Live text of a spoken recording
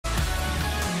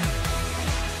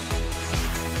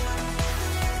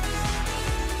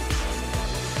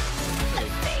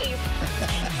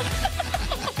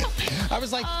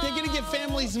was like, they're going to give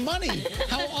families money.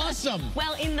 How awesome.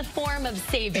 Well, in the form of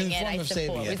saving it, I suppose.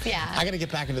 Saving it. Yeah. I got to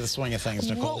get back into the swing of things,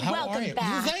 Nicole. Well, how are you?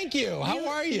 Back. Thank you. How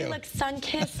are you? You look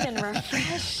sun-kissed and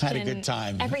refreshed. I had a good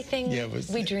time. Everything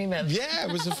we dream of. Yeah,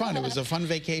 it was fun. It was a fun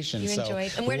vacation. You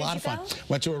enjoyed. And where did you go?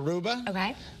 Went to Aruba.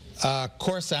 Okay.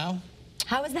 Curacao.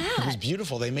 How was that? It was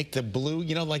beautiful. They make the blue,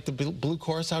 you know, like the blue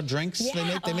Curacao drinks.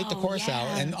 Yeah. They make the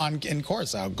Curacao in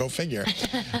Curacao. Go figure.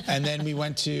 And then we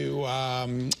went to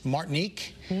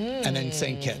Martinique and then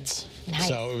St. Kitts. Nice.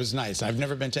 So it was nice. I've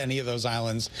never been to any of those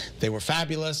islands. They were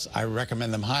fabulous. I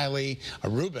recommend them highly.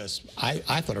 Aruba,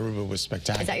 I thought Aruba was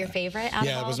spectacular. Is that your favorite out of all of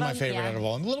them? Yeah, it was my favorite out of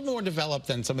all. A little more developed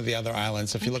than some of the other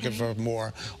islands. If you're looking for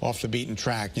more off the beaten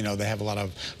track, you know, they have a lot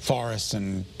of forests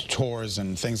and tours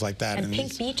and things like that. And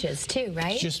pink beaches too,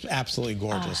 right? Just absolutely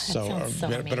gorgeous. But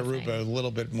Aruba a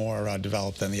little bit more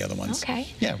developed than the other ones. Okay.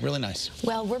 Yeah, really nice.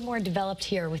 Well, we're more developed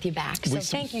here with you back. So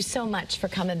thank you so much for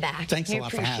coming back. Thanks a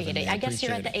lot for having me. I guess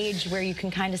you're at the age where you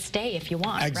can kind of stay if you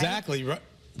want. Exactly. Right?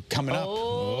 Coming up.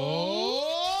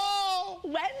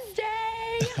 Wednesday.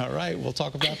 All right, we'll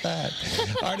talk about that.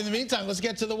 All right, in the meantime, let's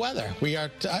get to the weather. We are,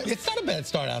 it's not a bad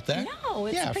start out there. No,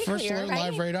 it's pretty First clear, Alert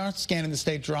right? Live radar, scanning the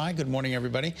state dry. Good morning,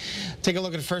 everybody. Take a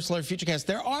look at the First Alert Futurecast.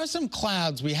 There are some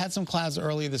clouds. We had some clouds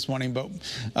earlier this morning, but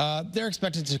they're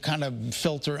expected to kind of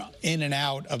filter in and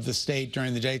out of the state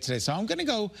during the day today. So I'm going to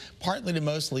go partly to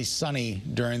mostly sunny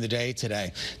during the day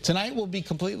today. Tonight will be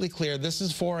completely clear. This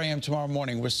is 4 a.m. tomorrow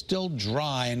morning. We're still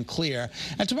dry and clear.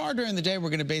 And tomorrow during the day, we're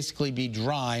going to basically be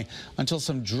dry until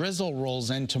some drizzle rolls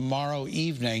in tomorrow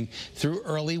evening through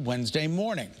early Wednesday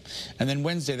morning. And then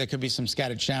Wednesday, there could be some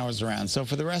scattered showers around. So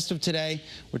for the rest of today,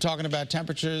 we're talking about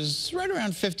temperatures right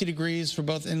around 50 degrees for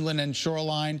both inland and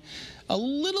shoreline. A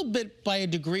little bit by a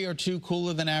degree or two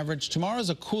cooler than average. Tomorrow's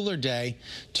a cooler day.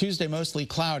 Tuesday, mostly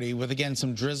cloudy with, again,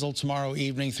 some drizzle tomorrow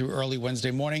evening through early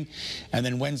Wednesday morning. And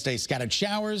then Wednesday, scattered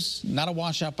showers. Not a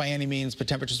washout by any means, but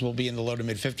temperatures will be in the low to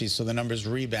mid-50s, so the numbers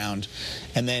rebound.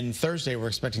 And then Thursday, we're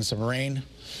expecting some rain.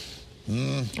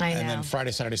 And then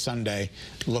Friday, Saturday, Sunday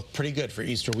look pretty good for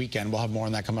Easter weekend. We'll have more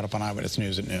on that coming up on Eyewitness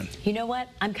News at noon. You know what?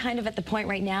 I'm kind of at the point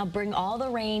right now, bring all the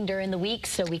rain during the week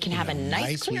so we can have a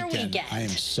nice clear weekend. I am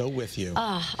so with you.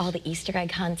 All the Easter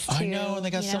egg hunts, too. I know, and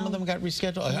they got some of them got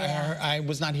rescheduled. Yeah. I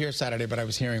was not here Saturday, but I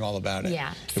was hearing all about it.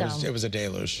 Yeah. It was a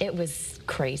deluge. It was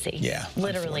crazy. Yeah.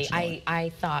 Literally,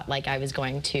 I thought like I was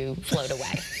going to float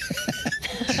away.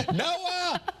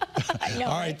 Noah!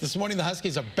 All right, this morning the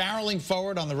Huskies are barreling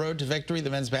forward on the road to victory. The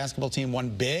men's basketball team won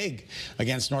big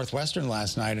against Northwestern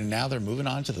last night, and now they're moving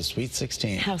on to the Sweet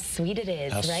 16. How sweet it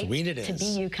is, right? How sweet it is. To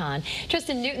be UConn.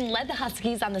 Tristan Newton led the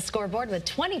Huskies on the scoreboard with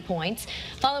 20 points,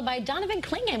 followed by Donovan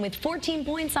Clingan with 14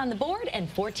 points on the board and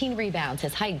 14 rebounds.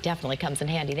 His height definitely comes in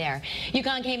handy there.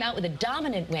 UConn came out with a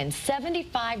dominant win,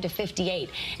 75-58.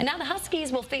 And now the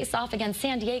Huskies will face off against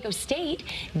San Diego State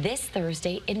this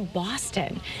Thursday in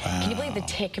Boston. Wow. Can you believe the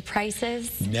ticket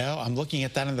prices? No, I'm looking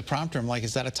at that in the prompter. I'm like,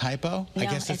 is that a typo? No, I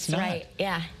guess it's not. Right.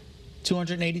 Yeah.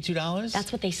 $282?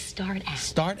 That's what they start at.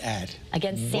 Start at.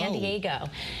 Against San Diego.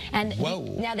 And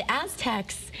now the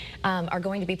Aztecs are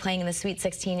going to be playing in the Sweet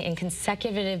 16 in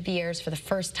consecutive years for the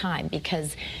first time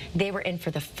because they were in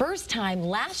for the first time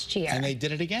last year. And they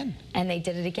did it again. And they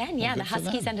did it again, yeah. The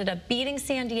Huskies ended up beating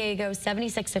San Diego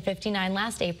 76-59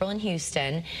 last April in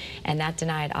Houston. And that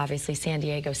denied, obviously, San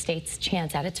Diego State's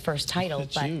chance at its first title.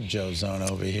 Look at you, Joe Zone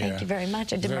over here. Thank you very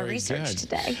much. I did my research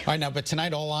today. All right, now, but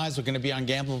tonight all eyes are going to be on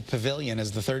Gamble Pavilion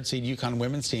as the third-seed UConn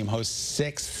women's team hosts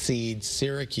sixth-seed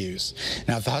Syracuse.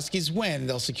 Now, if the Huskies win,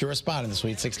 they'll secure a spot in the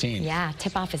Sweet 16. Yeah,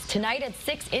 tip-off is tonight at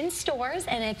 6 in stores,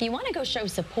 and if you want to go show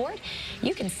support,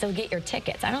 you can still get your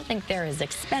tickets. I don't think they're as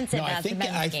expensive as the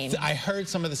men's game. I heard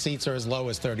some of the seats are as low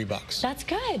as $30. That's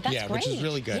good. That's great. Which is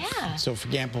really good. Yeah. So for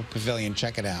Gamble Pavilion,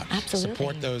 check it out. Absolutely.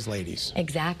 Support those ladies.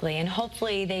 Exactly, and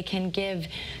hopefully they can give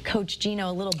Coach Gino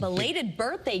a little belated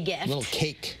birthday gift. A little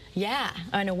cake. Yeah,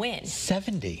 and a win.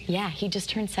 70. Yeah, he just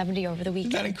turned 70 over the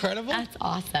weekend. Isn't that incredible? That's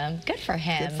awesome. Good for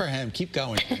him. Good for him. Keep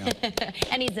going. You know.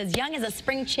 And he's as young as a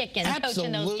spring chicken,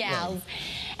 coaching those gals.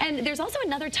 And there's also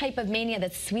another type of mania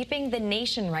that's sweeping the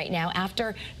nation right now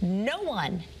after no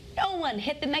one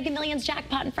hit the Mega Millions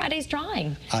jackpot in Friday's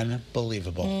drawing.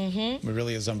 Unbelievable. It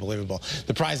really is unbelievable.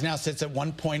 The prize now sits at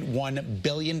 $1.1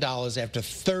 billion after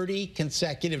 30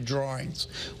 consecutive drawings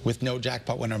with no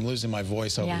jackpot winner. I'm losing my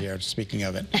voice over here, speaking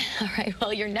of it. All right,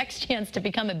 well, your next chance to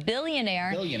become a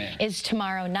billionaire is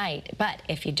tomorrow night. But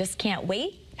if you just can't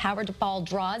wait, Powerball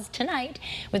draws tonight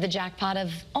with a jackpot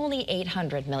of only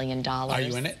 $800 million. Are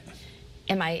you in it?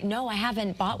 No, I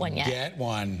haven't bought one yet. Get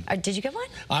one. Did you get one?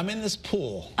 I'm in this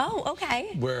pool. Oh,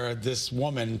 okay. Where this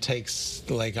woman takes,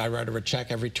 like, I write her a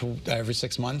check every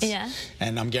 6 months. Yeah.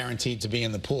 And I'm guaranteed to be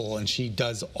in the pool, and she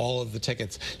does all of the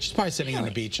tickets. She's probably sitting on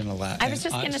the beach in a lot. I was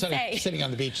just going to say. Sitting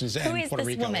on the beach in Who is Puerto this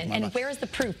Rico. woman, and where is the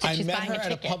proof that she's buying a ticket? I met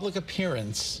her at a public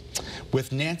appearance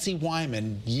with Nancy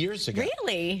Wyman years ago.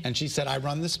 Really? And she said, I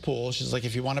run this pool. She's like,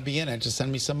 if you want to be in it, just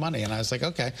send me some money. And I was like,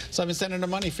 okay. So I've been sending her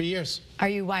money for years. Are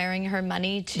you wiring her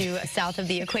money to south of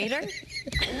the equator?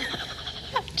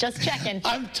 Just checking.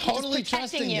 I'm totally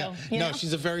trusting you. No,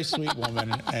 she's a very sweet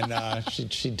woman, and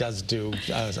she does do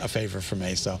a favor for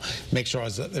me. So make sure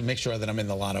that I'm in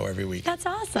the lotto every week. That's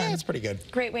awesome. Yeah, it's pretty good.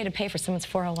 Great way to pay for someone's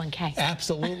 401k.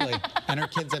 Absolutely, and her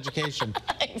kids' education.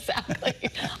 Exactly.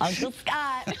 Uncle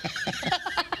Scott.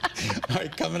 All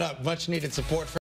right, coming up, much needed support for